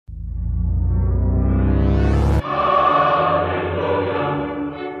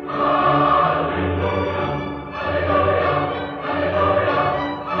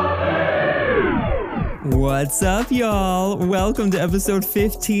What's up, y'all? Welcome to episode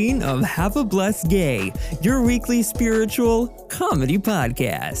 15 of Have a Blessed Gay, your weekly spiritual comedy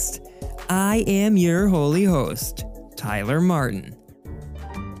podcast. I am your holy host, Tyler Martin.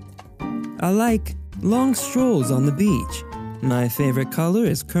 I like long strolls on the beach. My favorite color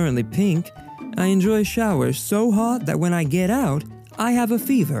is currently pink. I enjoy showers so hot that when I get out, I have a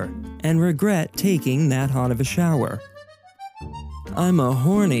fever and regret taking that hot of a shower. I'm a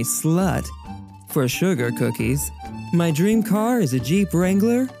horny slut for sugar cookies. My dream car is a Jeep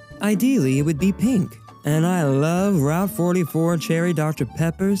Wrangler. Ideally, it would be pink. And I love Route 44 Cherry Dr.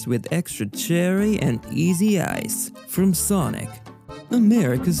 Peppers with extra cherry and easy ice from Sonic,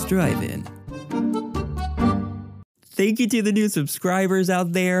 America's Drive-In. Thank you to the new subscribers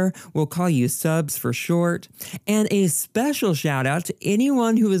out there. We'll call you subs for short. And a special shout out to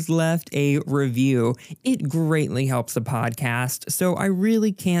anyone who has left a review. It greatly helps the podcast, so I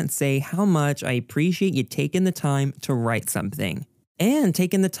really can't say how much I appreciate you taking the time to write something. And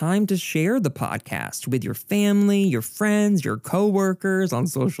taking the time to share the podcast with your family, your friends, your coworkers on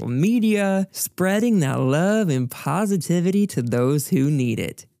social media, spreading that love and positivity to those who need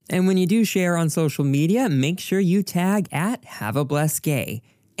it. And when you do share on social media, make sure you tag at Have a Blessed Gay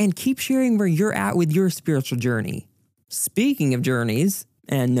and keep sharing where you're at with your spiritual journey. Speaking of journeys,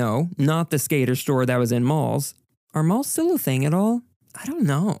 and no, not the skater store that was in malls. Are malls still a thing at all? I don't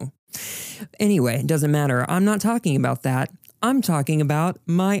know. Anyway, it doesn't matter. I'm not talking about that. I'm talking about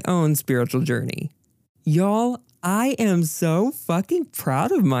my own spiritual journey. Y'all, I am so fucking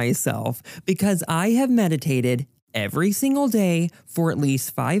proud of myself because I have meditated every single day for at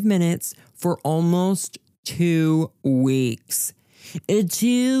least 5 minutes for almost 2 weeks.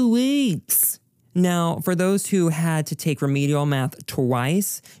 2 weeks. Now, for those who had to take remedial math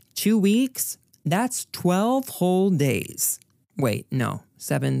twice, 2 weeks, that's 12 whole days. Wait, no,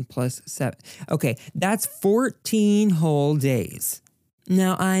 7 plus 7. Okay, that's 14 whole days.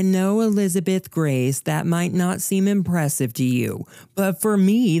 Now, I know, Elizabeth Grace, that might not seem impressive to you, but for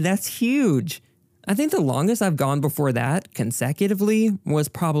me, that's huge. I think the longest I've gone before that, consecutively, was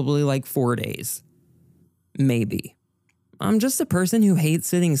probably like 4 days. Maybe. I'm just a person who hates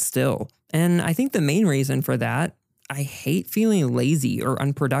sitting still, and I think the main reason for that, I hate feeling lazy or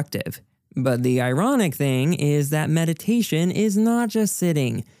unproductive. But the ironic thing is that meditation is not just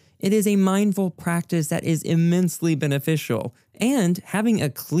sitting. It is a mindful practice that is immensely beneficial, and having a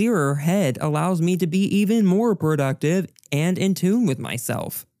clearer head allows me to be even more productive and in tune with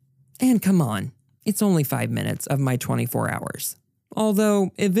myself. And come on. It's only 5 minutes of my 24 hours. Although,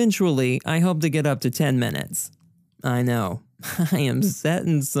 eventually, I hope to get up to 10 minutes. I know, I am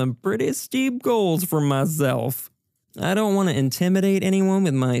setting some pretty steep goals for myself. I don't want to intimidate anyone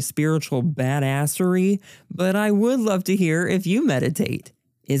with my spiritual badassery, but I would love to hear if you meditate.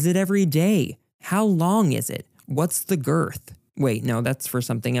 Is it every day? How long is it? What's the girth? Wait, no, that's for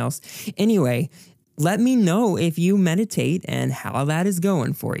something else. Anyway, let me know if you meditate and how that is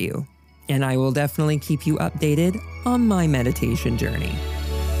going for you. And I will definitely keep you updated on my meditation journey.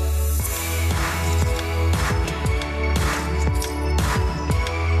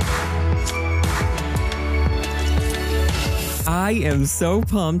 I am so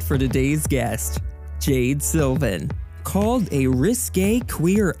pumped for today's guest, Jade Sylvan. Called a risque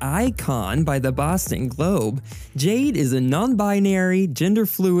queer icon by the Boston Globe, Jade is a non-binary,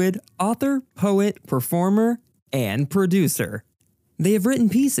 gender-fluid author, poet, performer, and producer. They have written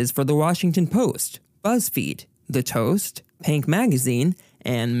pieces for The Washington Post, BuzzFeed, The Toast, Pank Magazine,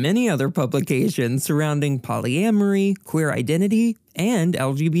 and many other publications surrounding polyamory, queer identity, and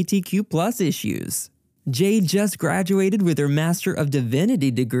LGBTQ+ issues. Jade just graduated with her Master of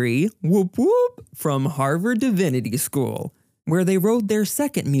Divinity degree, whoop whoop, from Harvard Divinity School, where they wrote their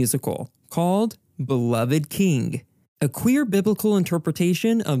second musical, called Beloved King, a queer biblical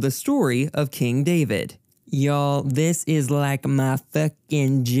interpretation of the story of King David. Y'all, this is like my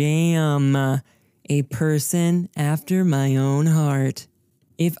fucking jam. A person after my own heart.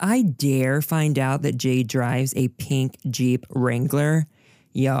 If I dare find out that Jade drives a pink Jeep Wrangler,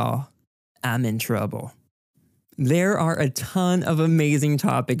 y'all, I'm in trouble. There are a ton of amazing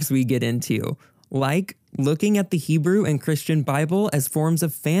topics we get into, like looking at the Hebrew and Christian Bible as forms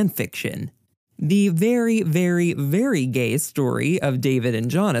of fan fiction, the very, very, very gay story of David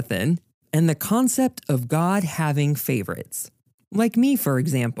and Jonathan, and the concept of God having favorites. Like me, for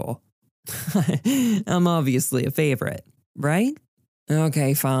example. I'm obviously a favorite, right?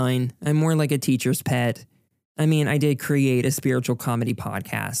 Okay, fine. I'm more like a teacher's pet. I mean, I did create a spiritual comedy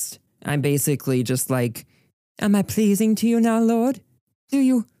podcast. I'm basically just like, am I pleasing to you now, Lord? Do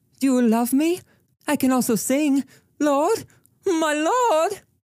you love me? I can also sing, Lord, my Lord.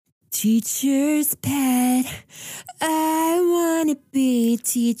 Teacher's pet. I want to be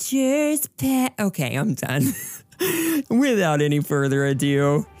teacher's pet. Okay, I'm done. Without any further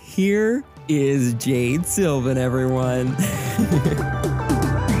ado, here is Jade Sylvan, everyone.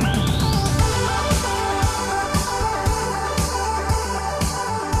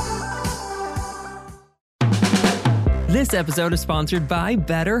 This episode is sponsored by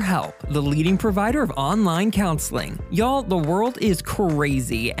BetterHelp, the leading provider of online counseling. Y'all, the world is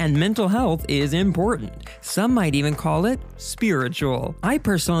crazy and mental health is important. Some might even call it spiritual. I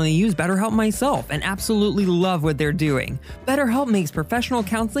personally use BetterHelp myself and absolutely love what they're doing. BetterHelp makes professional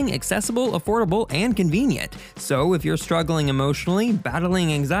counseling accessible, affordable, and convenient. So if you're struggling emotionally,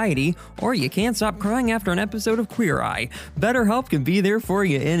 battling anxiety, or you can't stop crying after an episode of Queer Eye, BetterHelp can be there for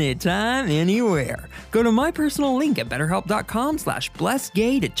you anytime, anywhere. Go to my personal link at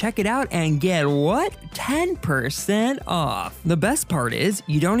BetterHelp.com/blessedgay to check it out and get what? 10% off. The best part is,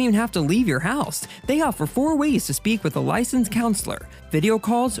 you don't even have to leave your house. They offer 4 ways to speak with a licensed counselor: video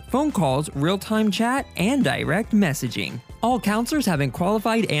calls, phone calls, real-time chat, and direct messaging. All counselors have been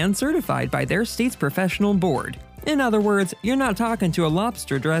qualified and certified by their state's professional board. In other words, you're not talking to a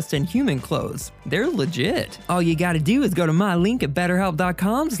lobster dressed in human clothes. They're legit. All you gotta do is go to my link at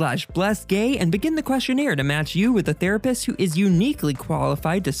betterhelp.com/blessedgay and begin the questionnaire to match you with a therapist who is uniquely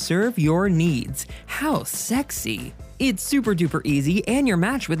qualified to serve your needs. How sexy. It's super duper easy and you're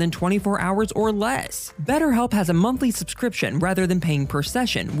matched within 24 hours or less. BetterHelp has a monthly subscription rather than paying per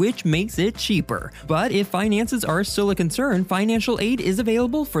session, which makes it cheaper. But if finances are still a concern, financial aid is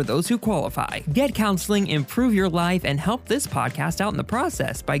available for those who qualify. Get counseling, improve your life, and help this podcast out in the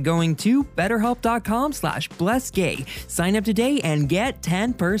process by going to betterhelp.com/blessedgay. Sign up today and get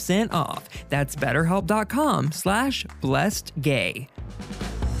 10% off. That's betterhelp.com/blessedgay.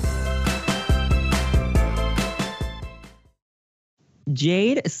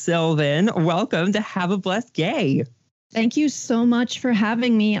 Jade Sylvan, welcome to Have a Blessed Gay. Thank you so much for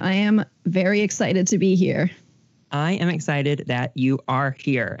having me. I am very excited to be here. I am excited that you are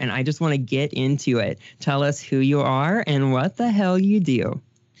here, and I just want to get into it. Tell us who you are and what the hell you do.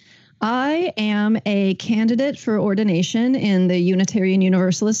 I am a candidate for ordination in the Unitarian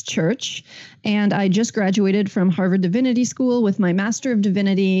Universalist Church, and I just graduated from Harvard Divinity School with my Master of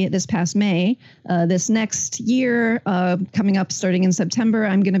Divinity this past May. This next year, coming up starting in September,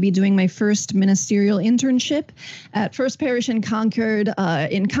 I'm going to be doing my first ministerial internship at First Parish in Concord,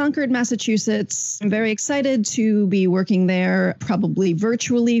 Massachusetts. I'm very excited to be working there, probably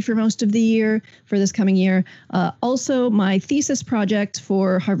virtually for most of the year, for this coming year. Also, my thesis project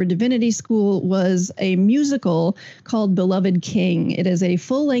for Harvard Divinity School was a musical called Beloved King. It is a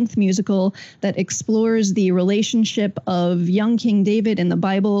full-length musical that explores the relationship of young King David in the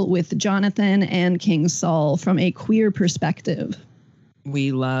Bible with Jonathan and King Saul from a queer perspective.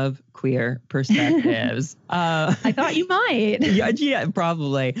 We love queer perspectives. I thought you might. Yeah,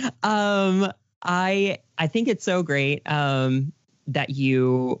 probably. I think it's so great that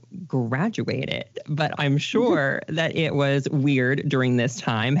you graduated, but I'm sure that it was weird during this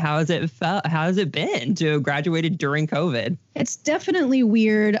time. How has it felt? How has it been to have graduated during COVID? It's definitely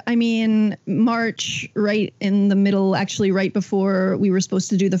weird. I mean, March, right in the middle, actually right before we were supposed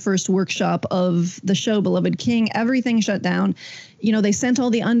to do the first workshop of the show Beloved King, everything shut down. You know, they sent all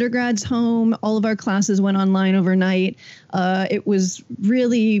the undergrads home. All of our classes went online overnight. It was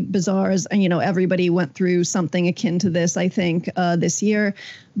really bizarre. As, you know, everybody went through something akin to this, I think, this year.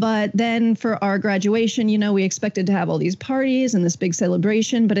 But then for our graduation, you know, we expected to have all these parties and this big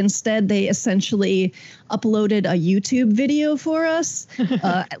celebration, but instead they essentially uploaded a YouTube video for us,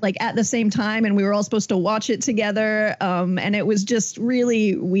 like at the same time, and we were all supposed to watch it together. And it was just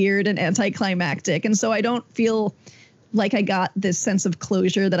really weird and anticlimactic. And so I don't feel like I got this sense of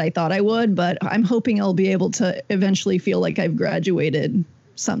closure that I thought I would, but I'm hoping I'll be able to eventually feel like I've graduated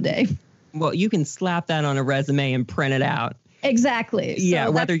someday. Well, you can slap that on a resume and print it out. Exactly. Yeah,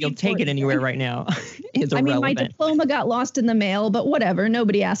 so whether you'll take it anywhere right now is irrelevant. I mean, my diploma got lost in the mail, but whatever.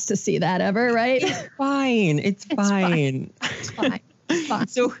 Nobody asked to see that ever, right? It's fine. It's fine. It's fine. It's fine.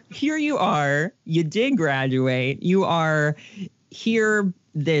 So here you are. You did graduate. You are here,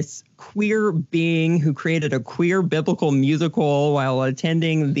 this queer being who created a queer biblical musical while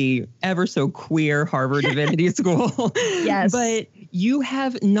attending the ever so queer Harvard Divinity School. Yes. But you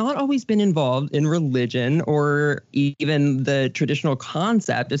have not always been involved in religion or even the traditional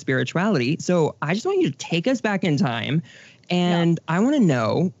concept of spirituality. So I just want you to take us back in time. And I want to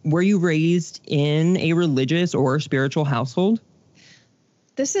know, were you raised in a religious or spiritual household?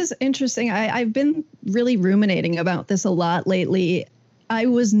 This is interesting. I've been really ruminating about this a lot lately. I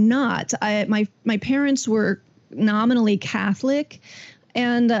was not. My parents were nominally Catholic,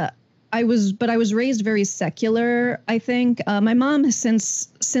 and I was raised very secular, I think. My mom,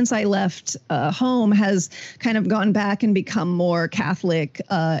 since I left home, has kind of gone back and become more Catholic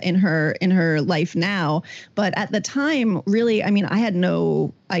in her life now. But at the time, really, I mean, I had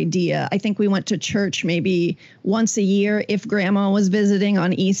no idea. I think we went to church maybe once a year. If grandma was visiting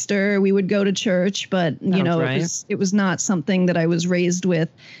on Easter, we would go to church. But, you know, right. it was not something that I was raised with.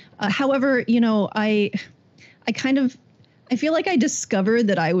 However, you know, I feel like I discovered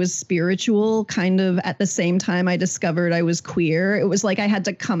that I was spiritual kind of at the same time I discovered I was queer. It was like I had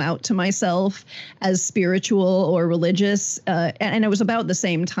to come out to myself as spiritual or religious, and it was about the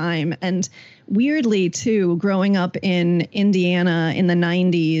same time. And weirdly, too, growing up in Indiana in the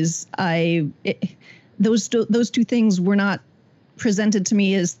 90s, those two things were not presented to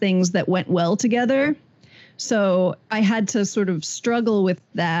me as things that went well together. So I had to sort of struggle with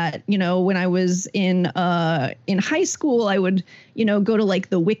that. You know, when I was in high school, I would, you know, go to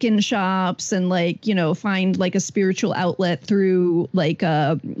like the Wiccan shops and like, you know, find like a spiritual outlet through like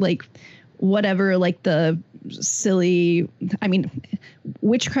whatever, like the silly, I mean,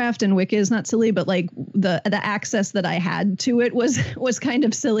 witchcraft and Wicca is not silly, but like the access that I had to it was kind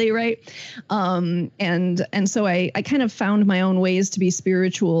of silly, right? And so I kind of found my own ways to be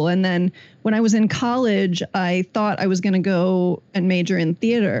spiritual. And then when I was in college, I thought I was going to go and major in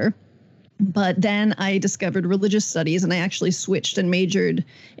theater. But then I discovered religious studies, and I actually switched and majored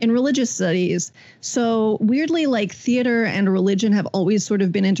in religious studies. So weirdly, like theater and religion have always sort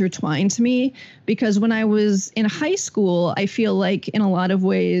of been intertwined to me, because when I was in high school, I feel like in a lot of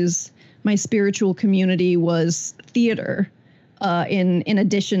ways, my spiritual community was theater, in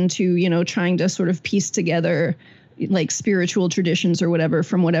addition to, you know, trying to sort of piece together like spiritual traditions or whatever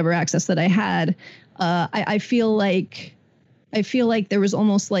from whatever access that I had. I feel like there was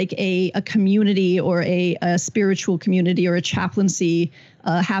almost like a community or a spiritual community or a chaplaincy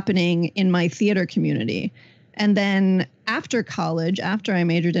happening in my theater community. And then after college, after I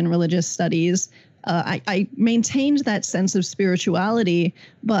majored in religious studies, I maintained that sense of spirituality,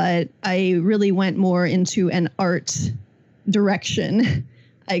 but I really went more into an art direction,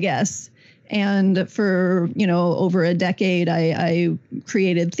 I guess. And for, you know, over a decade, I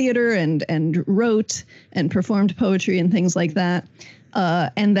created theater and wrote and performed poetry and things like that.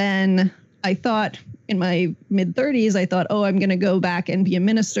 And then I thought in my mid-30s, I thought, oh, I'm going to go back and be a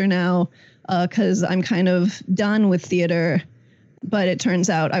minister now because I'm kind of done with theater. But it turns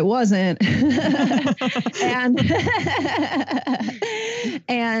out I wasn't.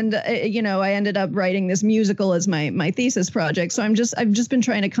 And you know, I ended up writing this musical as my thesis project. So I've just been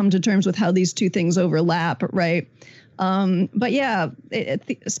trying to come to terms with how these two things overlap, right? But yeah,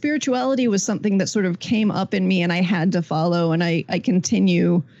 spirituality was something that sort of came up in me and I had to follow, and I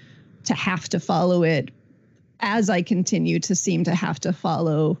continue to have to follow it as I continue to seem to have to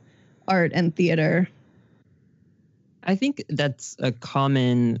follow art and theater. I think that's a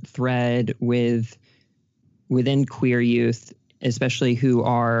common thread within queer youth, especially who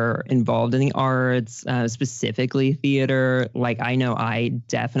are involved in the arts, specifically theater. Like, I know I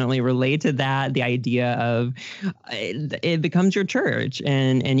definitely relate to that. The idea of it becomes your church,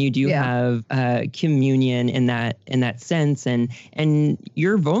 and you do have communion in that sense, and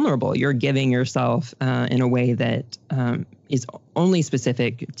you're vulnerable. You're giving yourself in a way that is only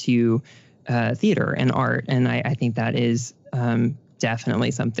specific to theater and art. And I think that is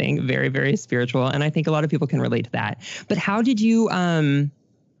definitely something very, very spiritual. And I think a lot of people can relate to that. But how did you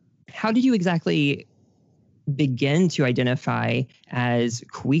exactly begin to identify as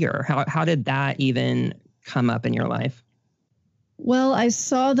queer? How did that even come up in your life? Well, I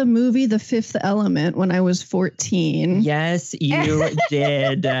saw the movie The Fifth Element when I was 14. Yes, you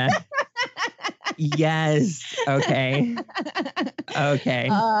did. Yes. Okay. Okay.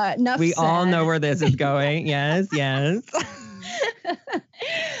 We all know where this is going. Yes. Yes.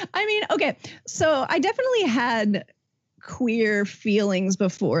 I mean, okay. So I definitely had queer feelings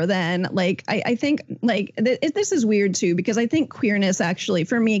before then. Like, I think like this is weird too, because I think queerness actually,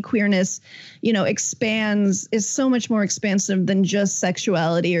 for me, queerness, you know, is so much more expansive than just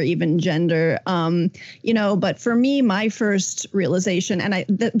sexuality or even gender. You know, but for me, my first realization, and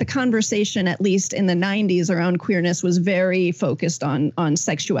the conversation, at least in the 90s around queerness, was very focused on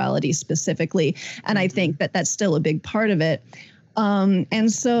sexuality specifically. And I think that that's still a big part of it.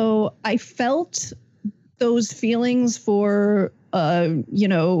 And so I felt those feelings for, you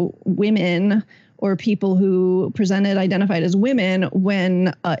know, women or people who identified as women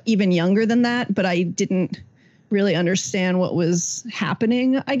when even younger than that, but I didn't really understand what was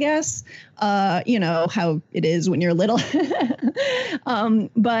happening, I guess. You know, how it is when you're little.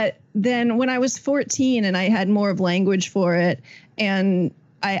 But then when I was 14 and I had more of language for it, and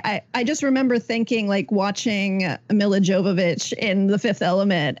I just remember thinking, like, watching Mila Jovovich in The Fifth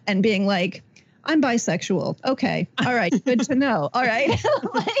Element and being like, I'm bisexual. Okay. All right. Good to know. All right.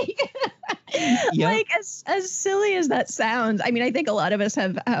 Yep. Like as silly as that sounds. I mean, I think a lot of us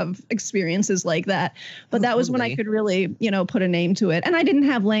have experiences like that, but that was when I could really, put a name to it. And I didn't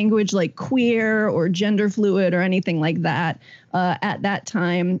have language like queer or gender fluid or anything like that at that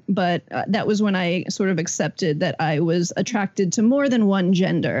time. But that was when I sort of accepted that I was attracted to more than one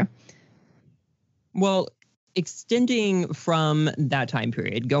gender. Well, extending from that time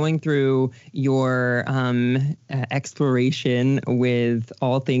period, going through your exploration with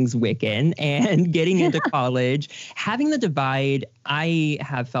all things Wiccan and getting into college, having the divide, I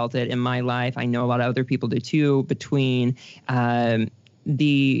have felt it in my life. I know a lot of other people do too, between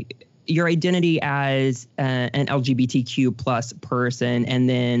your identity as an LGBTQ plus person and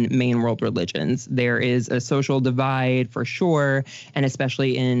then main world religions. There is a social divide for sure. And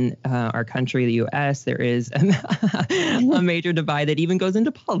especially in our country, the US, there is a major divide that even goes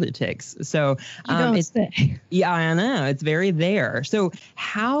into politics. So yeah, I know, it's very there. So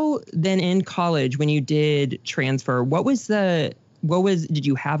how then in college, when you did transfer, did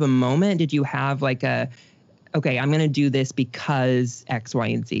you have a moment? Did you have like okay, I'm going to do this because X, Y,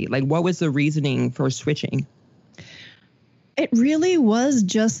 and Z? Like, what was the reasoning for switching? It really was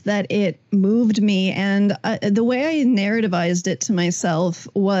just that it moved me. And the way I narrativized it to myself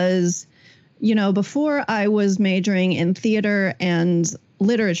was, before I was majoring in theater and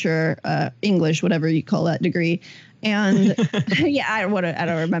literature, English, whatever you call that degree. And yeah, I don't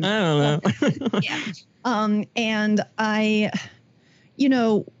remember. I don't know. Yeah. And I,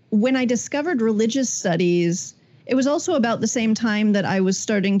 when I discovered religious studies, it was also about the same time that I was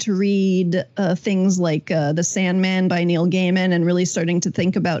starting to read things like The Sandman by Neil Gaiman and really starting to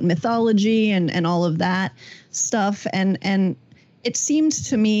think about mythology and all of that stuff. And it seemed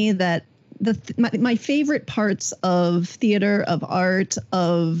to me that my favorite parts of theater, of art,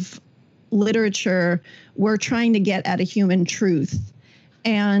 of literature were trying to get at a human truth.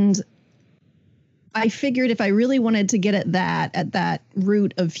 And I figured if I really wanted to get at that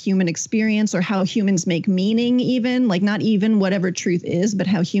root of human experience, or how humans make meaning, even like not even whatever truth is, but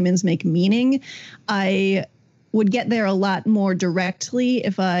how humans make meaning, I would get there a lot more directly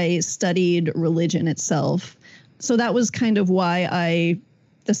if I studied religion itself. So that was kind of why I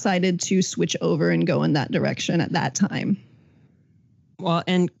decided to switch over and go in that direction at that time. Well,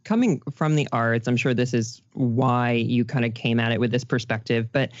 and coming from the arts, I'm sure this is why you kind of came at it with this perspective,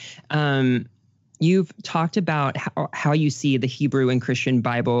 but you've talked about how you see the Hebrew and Christian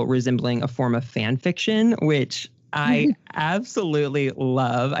Bible resembling a form of fan fiction, which I absolutely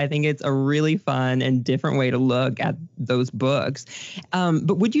love. I think it's a really fun and different way to look at those books.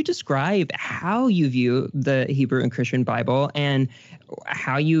 But would you describe how you view the Hebrew and Christian Bible and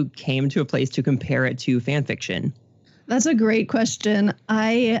how you came to a place to compare it to fan fiction? That's a great question.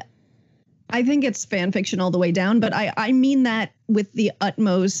 I think it's fan fiction all the way down, but I mean that with the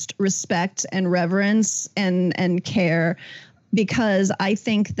utmost respect and reverence and care, because I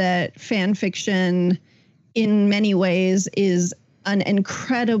think that fan fiction in many ways is an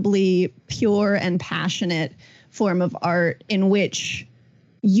incredibly pure and passionate form of art in which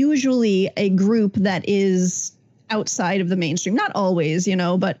usually a group that is outside of the mainstream, not always,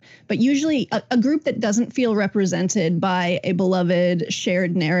 but usually a group that doesn't feel represented by a beloved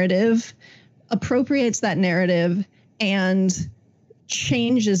shared narrative appropriates that narrative and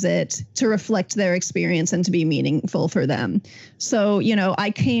changes it to reflect their experience and to be meaningful for them. So,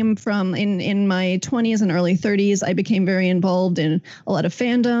 I came from in my 20s and early 30s, I became very involved in a lot of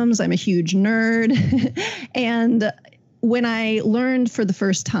fandoms. I'm a huge nerd. And when I learned for the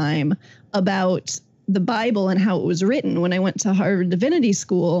first time about the Bible and how it was written, when I went to Harvard Divinity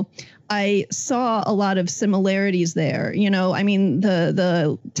School, I saw a lot of similarities there.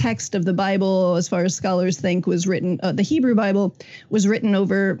 The text of the Bible, as far as scholars think, was written, the Hebrew Bible was written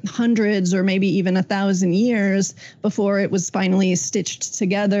over hundreds or maybe even 1,000 years before it was finally stitched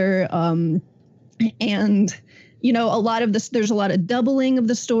together. And a lot of this, there's a lot of doubling of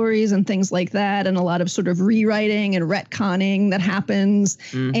the stories and things like that, and a lot of sort of rewriting and retconning that happens.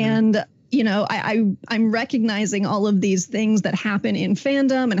 Mm-hmm. And I'm recognizing all of these things that happen in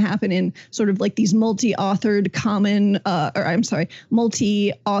fandom and happen in sort of like these multi-authored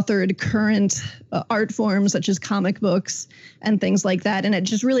current art forms such as comic books and things like that. And it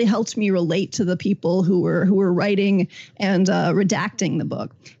just really helped me relate to the people who were writing and redacting the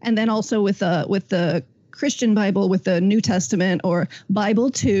book. And then also with the Christian Bible with the New Testament, or Bible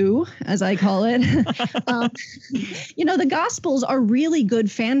 2, as I call it. The Gospels are really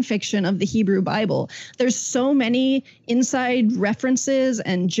good fan fiction of the Hebrew Bible. There's so many inside references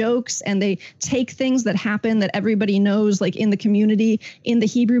and jokes, and they take things that happen that everybody knows, like in the community, in the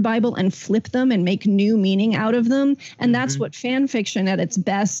Hebrew Bible, and flip them and make new meaning out of them. And that's what fan fiction at its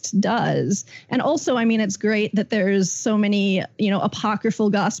best does. And also, I mean, it's great that there's so many, apocryphal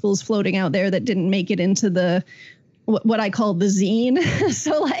Gospels floating out there that didn't make it into the what I call the zine.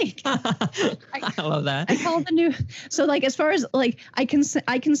 So like, I love that. I call the new. So like, as far as like, I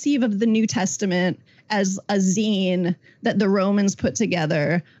conceive of the New Testament as a zine that the Romans put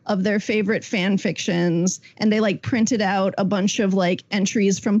together of their favorite fan fictions, and they like printed out a bunch of like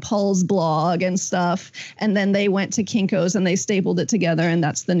entries from Paul's blog and stuff, and then they went to Kinko's and they stapled it together, and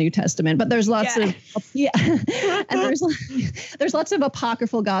that's the New Testament. But there's lots of and there's lots of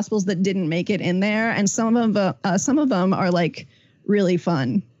apocryphal Gospels that didn't make it in there, and some of them are like really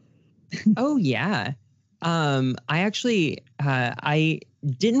fun. Oh yeah. I actually I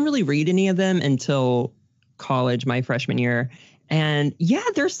didn't really read any of them until college, my freshman year. And yeah,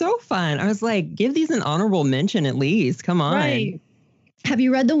 they're so fun. I was like, give these an honorable mention at least. Come on. Right. Have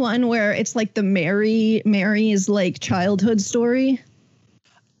you read the one where it's like the Mary's like childhood story?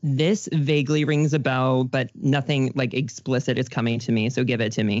 This vaguely rings a bell, but nothing like explicit is coming to me. So give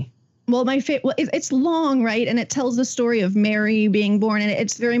it to me. Well, it's long, right? And it tells the story of Mary being born, and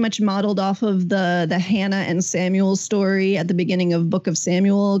it's very much modeled off of the Hannah and Samuel story at the beginning of Book of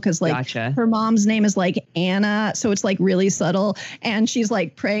Samuel, because like her mom's name is like Anna, so it's like really subtle, and she's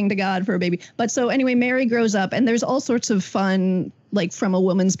like praying to God for a baby. But so anyway, Mary grows up, and there's all sorts of fun, like from a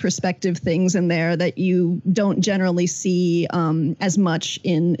woman's perspective, things in there that you don't generally see as much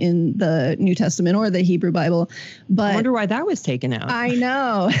in the New Testament or the Hebrew Bible. But I wonder why that was taken out. I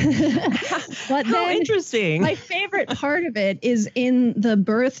know. But how interesting. My favorite part of it is in the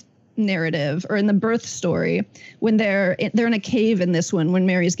birth narrative, or in the birth story, when they're in a cave in this one, when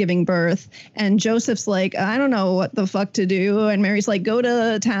Mary's giving birth, and Joseph's like, I don't know what the fuck to do, and Mary's like, go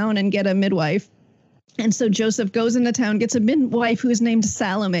to town and get a midwife. And so Joseph goes into town, gets a midwife who is named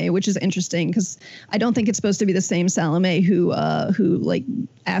Salome, which is interesting because I don't think it's supposed to be the same Salome who like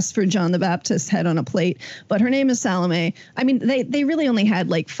asked for John the Baptist's head on a plate. But her name is Salome. I mean, they really only had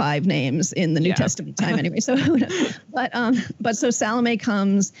like 5 names in the New Testament time anyway. So, but so Salome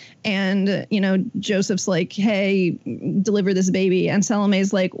comes, and Joseph's like, hey, deliver this baby, and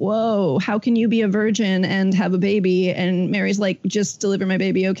Salome's like, whoa, how can you be a virgin and have a baby? And Mary's like, just deliver my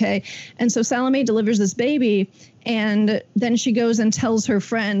baby, okay? And so Salome delivers this baby, and then she goes and tells her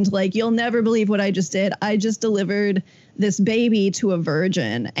friend, like, you'll never believe what I just did. I just delivered this baby to a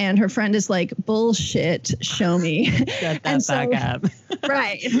virgin. And her friend is like, bullshit, show me. Get that back up.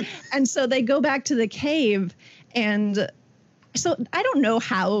 Right. And so they go back to the cave, and so I don't know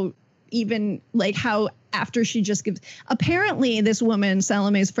how after she just gives, apparently this woman,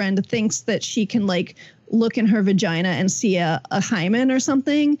 Salome's friend, thinks that she can like look in her vagina and see a hymen or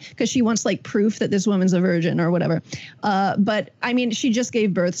something, because she wants like proof that this woman's a virgin or whatever. But I mean, she just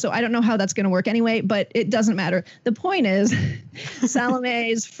gave birth, so I don't know how that's going to work anyway, but it doesn't matter. The point is,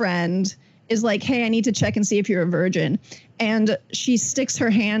 Salome's friend is like, hey, I need to check and see if you're a virgin. And she sticks her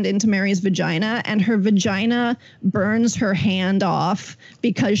hand into Mary's vagina, and her vagina burns her hand off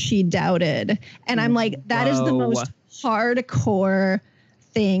because she doubted. And I'm like, that is the most hardcore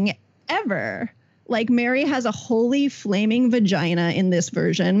thing ever. Like, Mary has a holy flaming vagina in this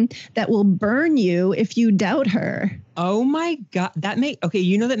version that will burn you if you doubt her. Oh my God. Okay,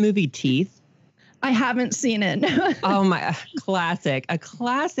 you know that movie Teeth? I haven't seen it. Oh my, classic, a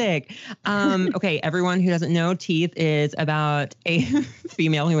classic. Okay, everyone who doesn't know, Teeth is about a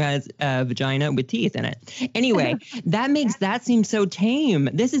female who has a vagina with teeth in it. Anyway, that makes that seem so tame.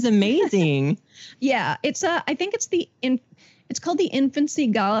 This is amazing. Yeah, I think it's called the Infancy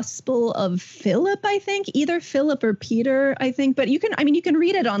Gospel of Philip, I think. Either Philip or Peter, I think. But you can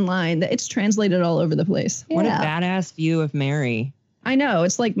read it online. It's translated all over the place. What a badass view of Mary. I know.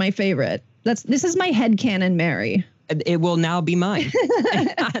 It's like my favorite. This is my headcanon Mary. It will now be mine.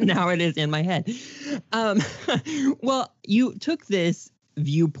 Now it is in my head. Well, you took this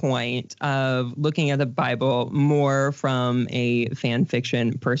viewpoint of looking at the Bible more from a fan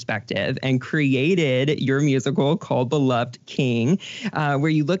fiction perspective and created your musical called Beloved King, where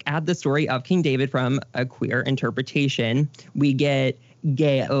you look at the story of King David from a queer interpretation. We get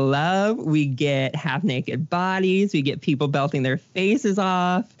gay love, we get half-naked bodies, we get people belting their faces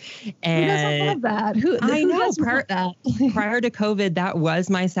off. And who doesn't love that? Who know, that? Prior to COVID, that was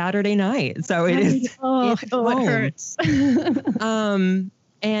my Saturday night. So it hurts.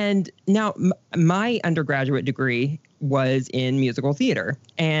 And now my undergraduate degree was in musical theater,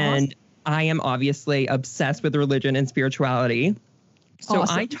 and awesome. I am obviously obsessed with religion and spirituality. So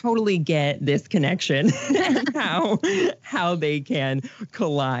awesome. I totally get this connection and how they can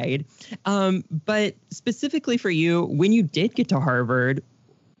collide. But specifically for you, when you did get to Harvard,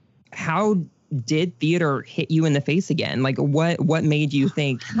 how did theater hit you in the face again? Like what made you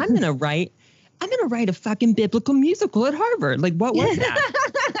think I'm going to write a fucking biblical musical at Harvard? Like, what was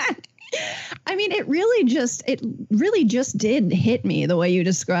that? I mean, it really just did hit me the way you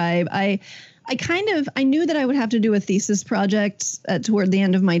describe. I knew that I would have to do a thesis project toward the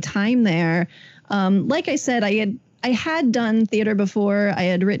end of my time there. Like I said, I had done theater before. I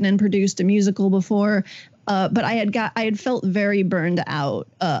had written and produced a musical before. But I had felt very burned out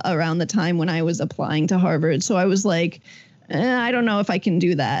around the time when I was applying to Harvard. So I was like, I don't know if I can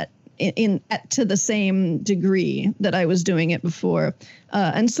do that to the same degree that I was doing it before.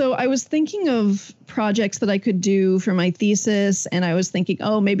 And so I was thinking of projects that I could do for my thesis. And I was thinking,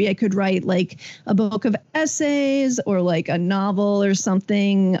 oh, maybe I could write like a book of essays or like a novel or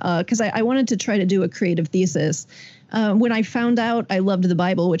something, because I wanted to try to do a creative thesis. When I found out I loved the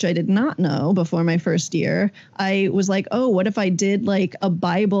Bible, which I did not know before my first year, I was like, oh, what if I did like a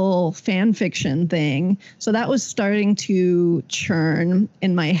Bible fan fiction thing? So that was starting to churn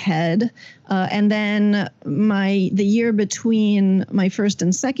in my head. And then the year between my first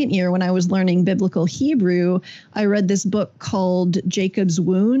and second year, when I was learning biblical Hebrew, I read this book called Jacob's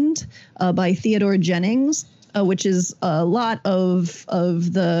Wound by Theodore Jennings. Which is a lot of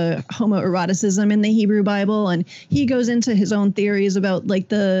the homoeroticism in the Hebrew Bible. And he goes into his own theories about like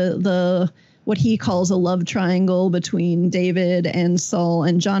the what he calls a love triangle between David and Saul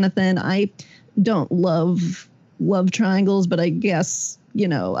and Jonathan. I don't love triangles, but I guess,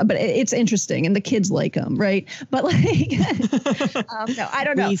 but it's interesting and the kids like them, right? But like, no, I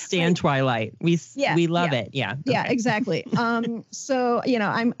don't know. We stand Twilight. We love it. Yeah. Okay. Yeah, exactly. So,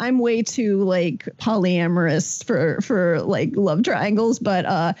 I'm way too like polyamorous for like love triangles, but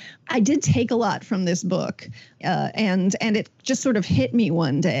I did take a lot from this book. And it just sort of hit me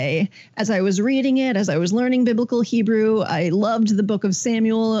one day as I was reading it, as I was learning biblical Hebrew. I loved the book of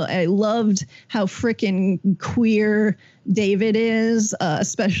Samuel. I loved how frickin' queer David is,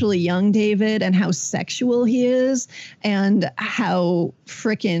 especially young David, and how sexual he is, and how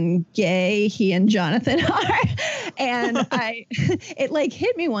frickin' gay he and Jonathan are. And it like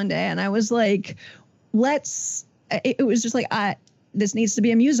hit me one day, and I was like, it was just like, this needs to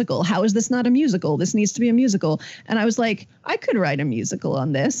be a musical. How is this not a musical? This needs to be a musical. And I was like, I could write a musical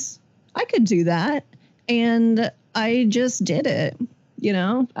on this. I could do that. And I just did it.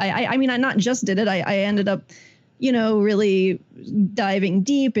 I mean, I not just did it. I ended up, really diving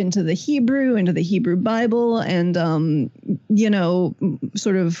deep into the Hebrew Bible, and,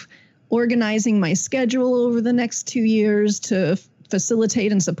 sort of organizing my schedule over the next 2 years to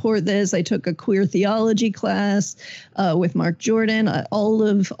facilitate and support this. I took a queer theology class with Mark Jordan, all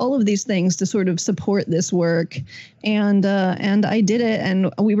of these things to sort of support this work. And I did it.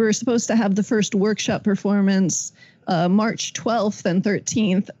 And we were supposed to have the first workshop performance March 12th and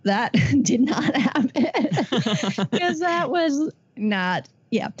 13th. That did not happen because that was not.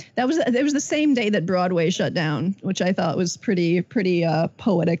 Yeah, it was the same day that Broadway shut down, which I thought was pretty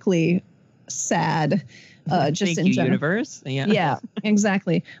poetically sad. Just in general. Universe. Yeah,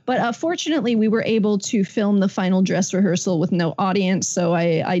 exactly. But fortunately, we were able to film the final dress rehearsal with no audience. So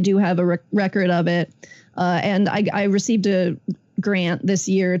I do have a record of it. And I received a grant this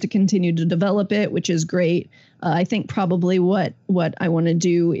year to continue to develop it, which is great. I think probably what I want to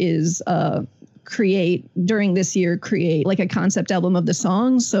do is create like a concept album of the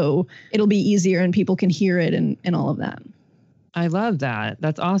songs. So it'll be easier and people can hear it and all of that. I love that.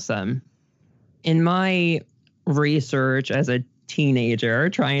 That's awesome. In my research as a teenager,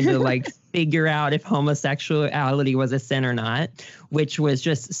 trying to like figure out if homosexuality was a sin or not, which was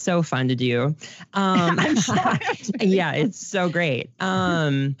just so fun to do. I'm sorry. Yeah, it's so great.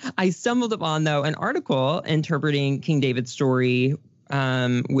 I stumbled upon, though, an article interpreting King David's story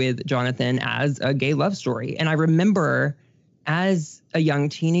with Jonathan as a gay love story. And I remember as a young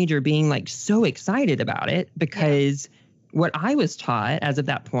teenager being like so excited about it because what I was taught as of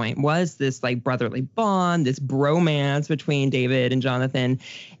that point was this like brotherly bond, this bromance between David and Jonathan.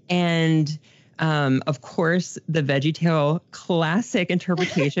 And of course, the VeggieTale classic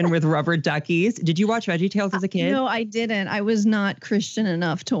interpretation with rubber duckies. Did you watch VeggieTales as a kid? No, I didn't. I was not Christian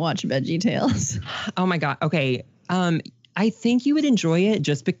enough to watch VeggieTales. Oh my God. Okay. I think you would enjoy it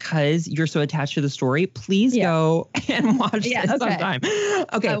just because you're so attached to the story. Please go and watch this sometime.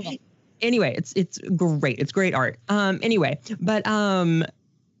 Okay. Anyway, it's great. It's great art. Anyway, but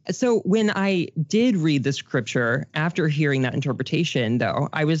So when I did read the scripture after hearing that interpretation, though,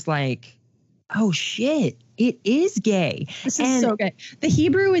 I was like, oh, shit, it is gay. This is so gay. The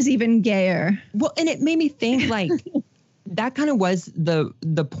Hebrew is even gayer. Well, and it made me think like that kind of was the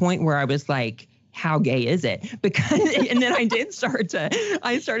point where I was like, how gay is it? Because, and then I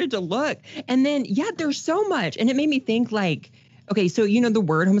started to look, and then, yeah, there's so much. And it made me think like, okay, so, the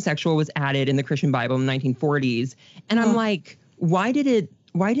word homosexual was added in the Christian Bible in the 1940s. And I'm like, why didn't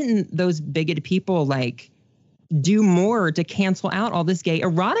those bigoted people like do more to cancel out all this gay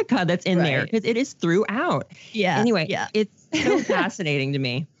erotica that's in there? Because it is throughout. Yeah. Anyway, it's so fascinating to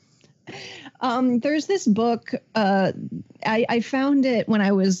me. There's this book. I found it when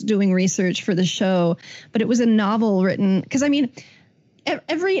I was doing research for the show, but it was a novel written because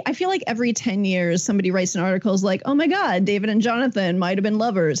I feel like every 10 years somebody writes an article is like, oh my God, David and Jonathan might have been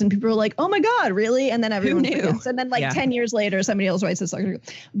lovers. And people are like, oh my God, really? And then everyone forgets. And then 10 years later, somebody else writes this article.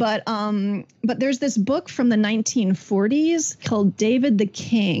 But there's this book from the 1940s called David the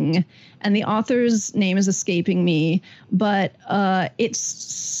King. And the author's name is escaping me. But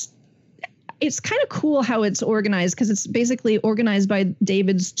it's kind of cool how it's organized because it's basically organized by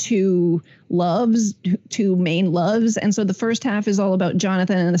David's two main loves. And so the first half is all about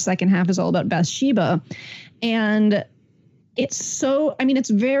Jonathan and the second half is all about Bathsheba. And it's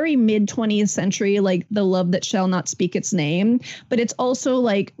very mid 20th century, like the love that shall not speak its name, but it's also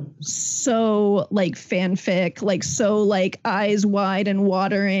like so like fanfic, like so like eyes wide and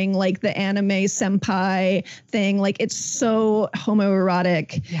watering, like the anime senpai thing. Like it's so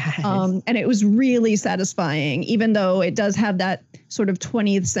homoerotic. Yes. And it was really satisfying, even though it does have that sort of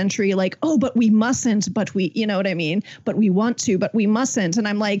 20th century, like, oh, but we mustn't, but we, you know what I mean? But we want to, but we mustn't. And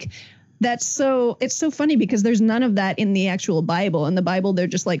I'm like, it's so funny because there's none of that in the actual Bible. In the Bible, they're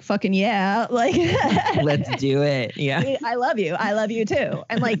just like, fucking yeah. Like, let's do it. Yeah. I love you. I love you too.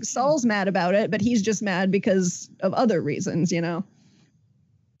 And like Saul's mad about it, but he's just mad because of other reasons,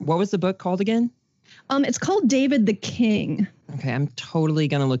 What was the book called again? It's called David the King. Okay, I'm totally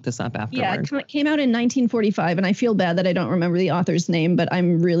going to look this up afterwards. Yeah, it came out in 1945, and I feel bad that I don't remember the author's name, but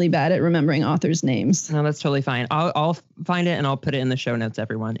I'm really bad at remembering authors' names. No, that's totally fine. I'll find it and I'll put it in the show notes,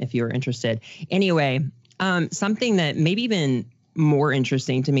 everyone, if you're interested. Anyway, something that maybe even more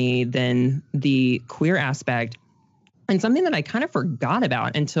interesting to me than the queer aspect, and something that I kind of forgot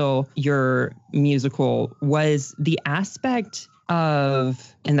about until your musical, was the aspect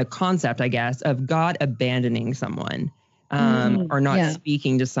of, and the concept, I guess, of God abandoning someone. Or not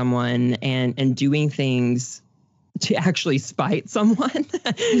speaking to someone and doing things to actually spite someone,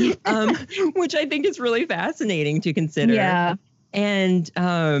 which I think is really fascinating to consider. Yeah. And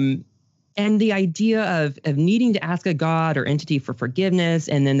the idea of needing to ask a God or entity for forgiveness,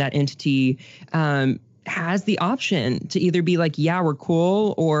 and then that entity has the option to either be like, yeah, we're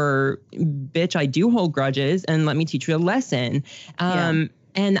cool, or bitch, I do hold grudges and let me teach you a lesson. And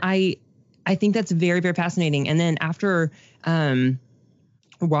I think that's very, very fascinating. And then after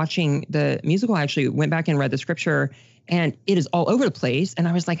watching the musical, I actually went back and read the scripture, and it is all over the place. And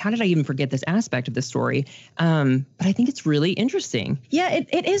I was like, how did I even forget this aspect of the story? But I think it's really interesting. Yeah,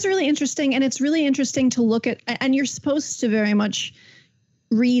 it is really interesting. And it's really interesting to look at, and you're supposed to very much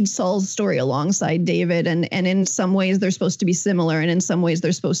read Saul's story alongside David. And in some ways they're supposed to be similar, and in some ways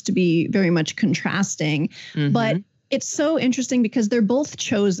they're supposed to be very much contrasting. Mm-hmm. But it's so interesting because they're both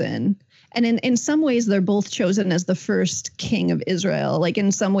chosen. And in some ways, they're both chosen as the first king of Israel. Like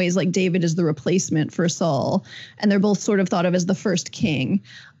in some ways, like David is the replacement for Saul, and they're both sort of thought of as the first king.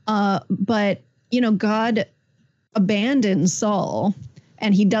 But, God abandons Saul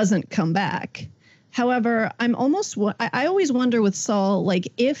and he doesn't come back. However, I always wonder with Saul, like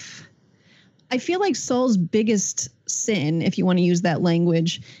I feel like Saul's biggest sin, if you want to use that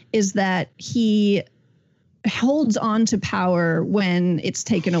language, is that he holds on to power when it's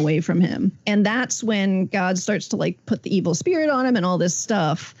taken away from him. And that's when God starts to like put the evil spirit on him and all this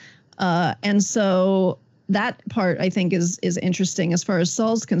stuff. And so that part I think is interesting as far as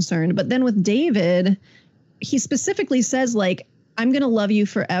Saul's concerned. But then with David, he specifically says like, I'm going to love you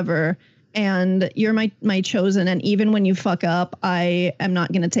forever, and you're my chosen. And even when you fuck up, I am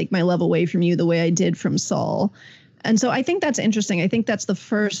not going to take my love away from you the way I did from Saul. And so I think that's interesting. I think that's the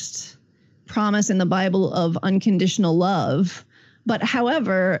first promise in the Bible of unconditional love. But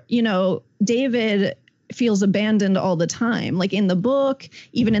however, David feels abandoned all the time, like in the book,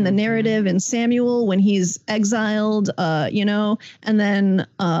 even in the narrative in Samuel when he's exiled, and then,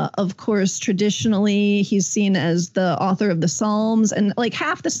 of course, traditionally he's seen as the author of the Psalms, and like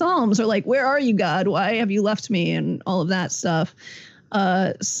half the Psalms are like, where are you, God? Why have you left me? And all of that stuff.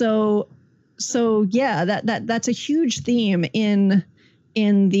 So yeah, that's a huge theme in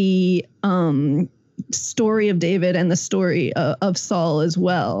in the story of David and the story of Saul as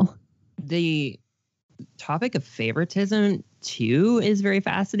well. The topic of favoritism too is very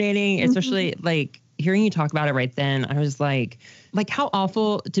fascinating, especially like hearing you talk about it right then. I was like how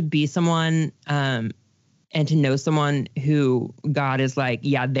awful to be someone and to know someone who God is like,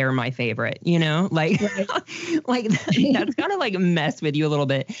 yeah, they're my favorite, you know, like, like that's kind of like mess with you a little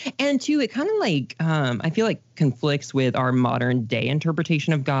bit. And two, it kind of like, I feel like conflicts with our modern day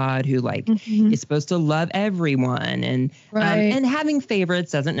interpretation of God, who like is supposed to love everyone. And, and having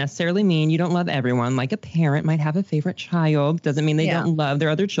favorites doesn't necessarily mean you don't love everyone. Like a parent might have a favorite child. Doesn't mean they don't love their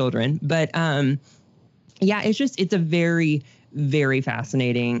other children. But yeah, it's a very, very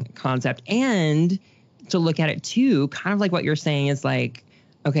fascinating concept. And to look at it too, kind of like what you're saying is like,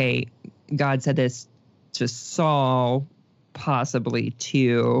 okay, God said this to Saul, possibly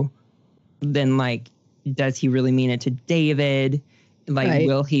too. Then like, does he really mean it to David? Like,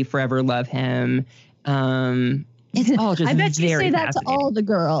 will he forever love him? It's all just I bet you say that to all the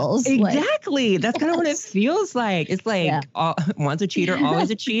girls. Exactly. That's kind of what it feels like. It's like once a cheater, always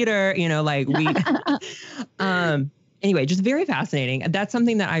a cheater, you know, like we, anyway, just very fascinating. That's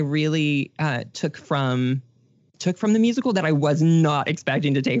something that I really took from the musical that I was not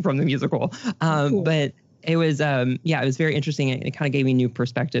expecting to take from the musical. Cool. But it was, it was very interesting. It kind of gave me new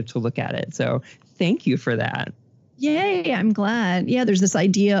perspective to look at it. So thank you for that. Yeah, I'm glad. Yeah, there's this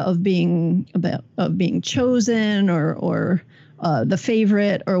idea of being chosen or the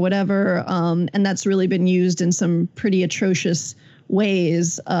favorite or whatever, and that's really been used in some pretty atrocious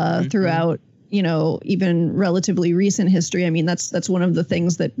ways throughout, you know, even relatively recent history. I mean, that's one of the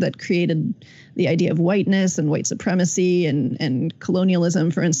things that created the idea of whiteness and white supremacy and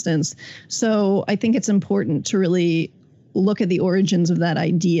colonialism, for instance. So I think it's important to really look at the origins of that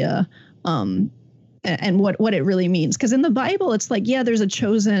idea and what it really means. Because in the Bible, it's like, yeah, there's a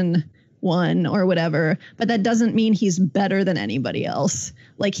chosen one or whatever, but that doesn't mean he's better than anybody else.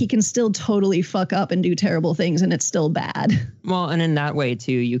 Like he can still totally fuck up and do terrible things and it's still bad. Well, and in that way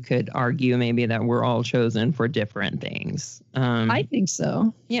too, you could argue maybe that we're all chosen for different things. I think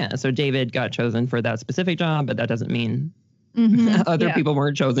so. Yeah. So David got chosen for that specific job, but that doesn't mean other people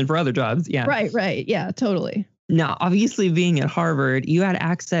weren't chosen for other jobs. Yeah. Right. Yeah, totally. Now, obviously, being at Harvard, you had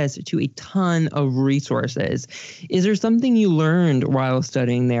access to a ton of resources. Is there something you learned while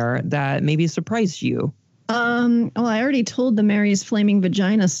studying there that maybe surprised you? Well, I already told the Mary's flaming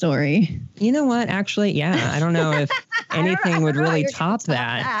vagina story. You know what? Actually, yeah, I don't know if anything would really top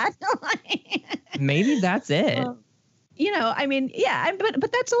that. Maybe that's it. You know, I mean, yeah,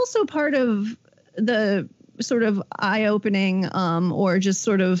 but that's also part of the sort of eye-opening or just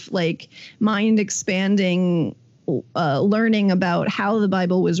sort of like mind-expanding learning about how the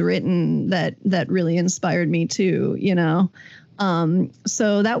Bible was written that really inspired me too, you know.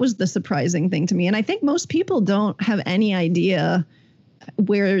 So that was the surprising thing to me. And I think most people don't have any idea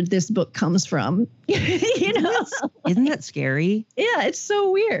where this book comes from. You know, isn't that scary? Yeah, it's so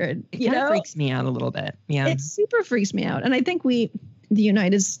weird. It kind of freaks me out a little bit. Yeah, it super freaks me out. And I think the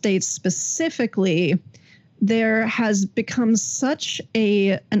United States specifically, there has become such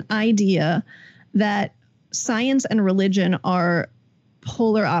an idea that science and religion are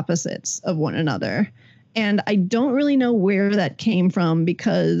polar opposites of one another. And I don't really know where that came from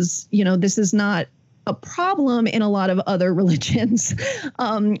because, you know, this is not a problem in a lot of other religions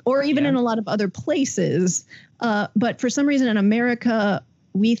or even in a lot of other places. But for some reason in America,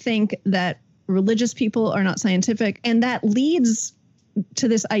 we think that religious people are not scientific. And that leads to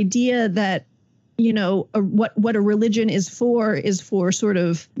this idea that, you know, what a religion is for sort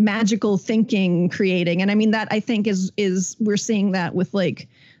of magical thinking, creating. And I mean, that I think is we're seeing that with like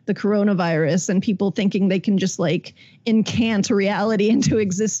the coronavirus and people thinking they can just like incant reality into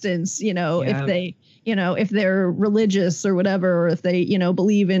existence, you know, if they, you know, if they're religious or whatever, or if they, you know,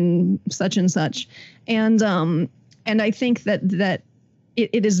 believe in such and such. And I think that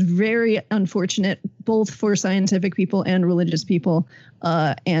it is very unfortunate both for scientific people and religious people.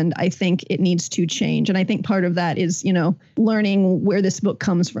 And I think it needs to change. And I think part of that is, you know, learning where this book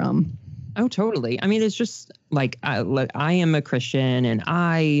comes from. Oh, totally. I mean, it's just like I am a Christian and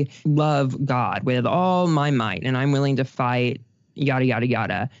I love God with all my might and I'm willing to fight yada, yada,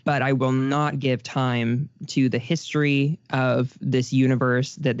 yada. But I will not give time to the history of this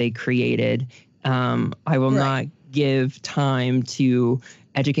universe that they created. I will not give time to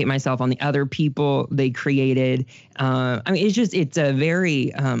educate myself on the other people they created. I mean, it's a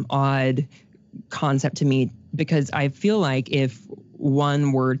very odd concept to me because I feel like if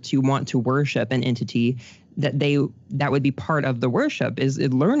one were to want to worship an entity, that would be part of the worship is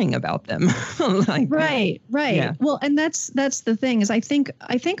learning about them. Right. Yeah. Well, and that's the thing is I think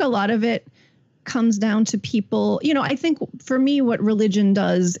a lot of it comes down to people, I think for me, what religion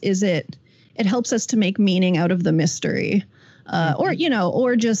does is it helps us to make meaning out of the mystery,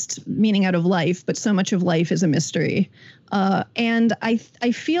 or just meaning out of life. But so much of life is a mystery. And I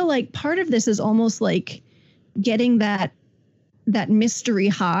feel like part of this is almost like getting that mystery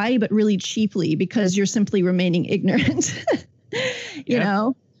high, but really cheaply because you're simply remaining ignorant, you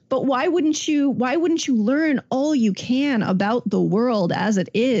know? But why wouldn't you learn all you can about the world as it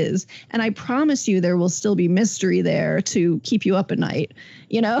is? And I promise you there will still be mystery there to keep you up at night,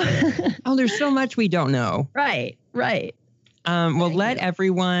 Oh, there's so much we don't know. Right. Let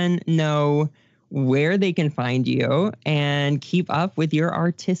everyone know where they can find you and keep up with your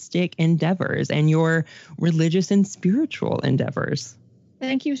artistic endeavors and your religious and spiritual endeavors.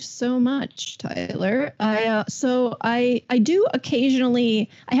 Thank you so much, Tyler. I do occasionally,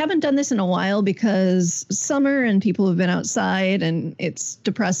 I haven't done this in a while because summer and people have been outside and it's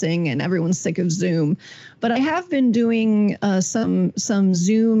depressing and everyone's sick of Zoom. But I have been doing some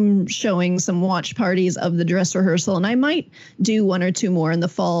Zoom showing, some watch parties of the dress rehearsal. And I might do one or two more in the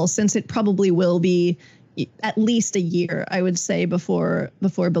fall since it probably will be at least a year, I would say, before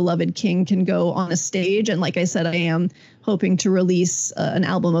Beloved King can go on a stage. And like I said, I am hoping to release an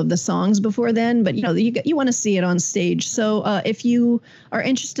album of the songs before then. But, you want to see it on stage. So if you are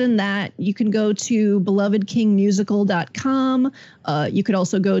interested in that, you can go to belovedkingmusical.com. You could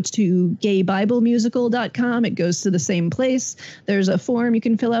also go to gaybiblemusical.com. It goes to the same place. There's a form you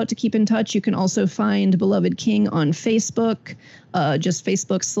can fill out to keep in touch. You can also find Beloved King on Facebook, just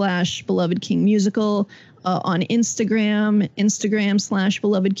Facebook/Beloved King Musical. On Instagram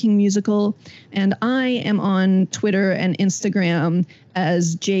 /BelovedKingMusical. And I am on Twitter and Instagram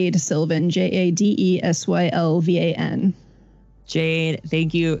as Jade Sylvan, JADESYLVAN. Jade,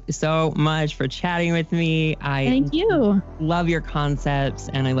 thank you so much for chatting with me. Thank you. Love your concepts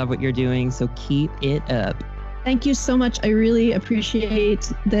and I love what you're doing. So keep it up. Thank you so much. I really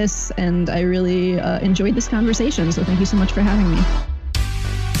appreciate this and I really enjoyed this conversation. So thank you so much for having me.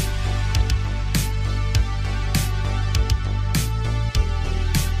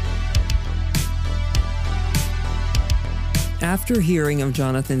 After hearing of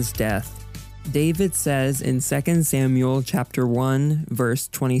Jonathan's death, David says in 2 Samuel chapter 1, verse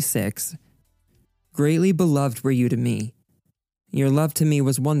 26, "Greatly beloved were you to me. Your love to me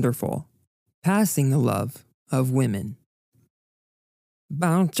was wonderful, passing the love of women."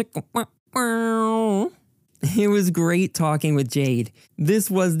 It was great talking with Jade. This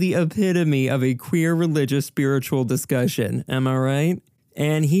was the epitome of a queer religious spiritual discussion, am I right?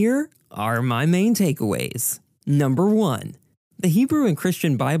 And here are my main takeaways. Number 1. The Hebrew and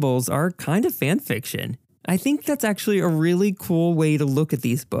Christian Bibles are kind of fan fiction. I think that's actually a really cool way to look at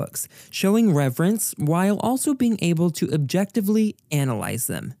these books, showing reverence while also being able to objectively analyze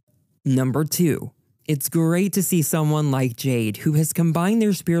them. Number 2, it's great to see someone like Jade who has combined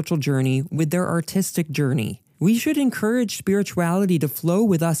their spiritual journey with their artistic journey. We should encourage spirituality to flow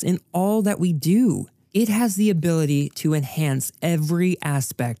with us in all that we do. It has the ability to enhance every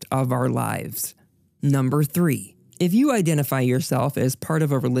aspect of our lives. Number 3, if you identify yourself as part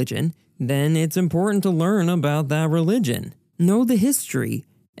of a religion, then it's important to learn about that religion. Know the history,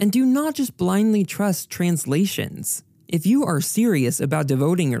 and do not just blindly trust translations. If you are serious about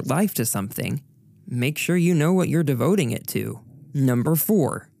devoting your life to something, make sure you know what you're devoting it to. Number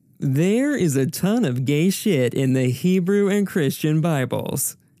 4, there is a ton of gay shit in the Hebrew and Christian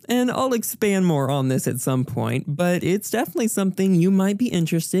Bibles. And I'll expand more on this at some point, but it's definitely something you might be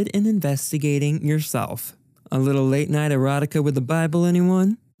interested in investigating yourself. A little late night erotica with the Bible,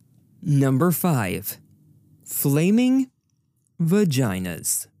 anyone? Number 5, flaming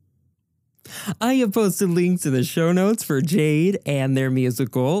vaginas. I have posted links in the show notes for Jade and their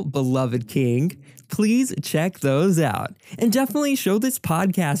musical, Beloved King. Please check those out. And definitely show this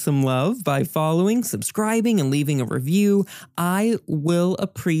podcast some love by following, subscribing, and leaving a review. I will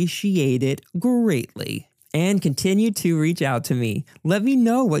appreciate it greatly. And continue to reach out to me. Let me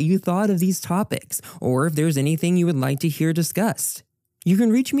know what you thought of these topics, or if there's anything you would like to hear discussed. You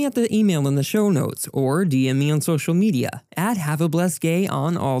can reach me at the email in the show notes, or DM me on social media, at HaveABlessedGay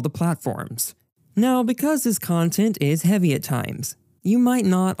on all the platforms. Now, because this content is heavy at times, you might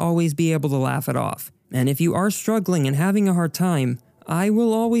not always be able to laugh it off. And if you are struggling and having a hard time, I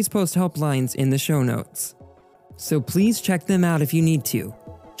will always post helplines in the show notes. So please check them out if you need to.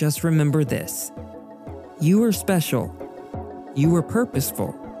 Just remember this. You are special, you are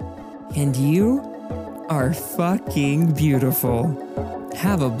purposeful, and you are fucking beautiful.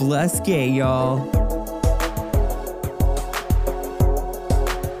 Have a blessed day, y'all.